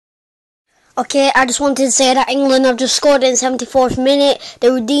Okay, I just wanted to say that England have just scored in the 74th minute. They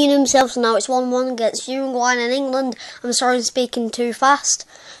redeemed themselves, so now it's 1-1 against Uruguay and England. I'm sorry I'm speaking too fast.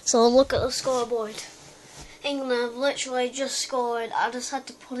 So look at the scoreboard. England have literally just scored. I just had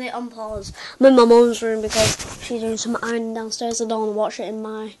to put it on pause. I'm in my mum's room because she's doing some ironing downstairs. I don't want to watch it in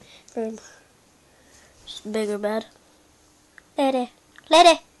my room. Just a bigger bed. Lady,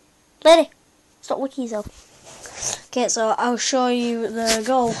 stop wicking yourself. Okay, so I'll show you the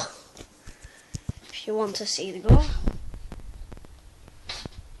goal. If you want to see the goal.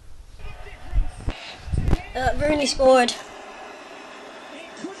 Rooney scored.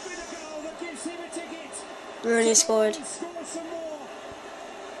 Rooney scored.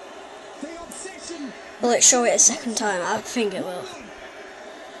 Will it show it a second time? I think it will.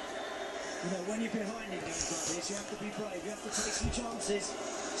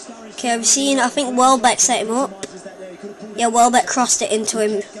 Okay, have you seen? I think Welbeck set him up. Yeah, Welbeck crossed it into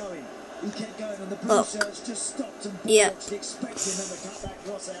him. Look. Yeah.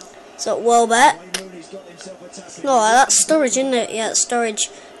 So Welbeck. No, that's Sturridge, isn't it? Yeah,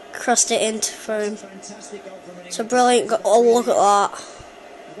 Sturridge crossed it into for him. So brilliant. Oh, look at that.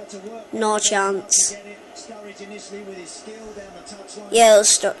 No chance. Yeah,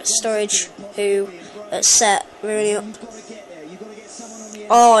 that's Sturridge who set Rooney up.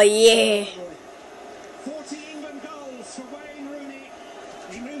 Oh yeah.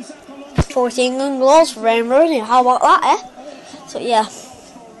 40 England goals for Wayne Rooney. How about that, eh? So yeah,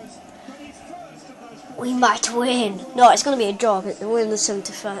 we might win. No, it's going to be a draw. We're in the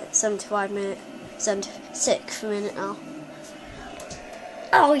 75 minute, 76th minute now.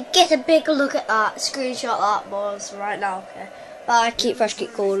 Oh, get a big look at that. Screenshot that, boys, right now. Okay. Bye. Keep fresh,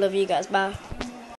 keep cool. Love you guys. Bye.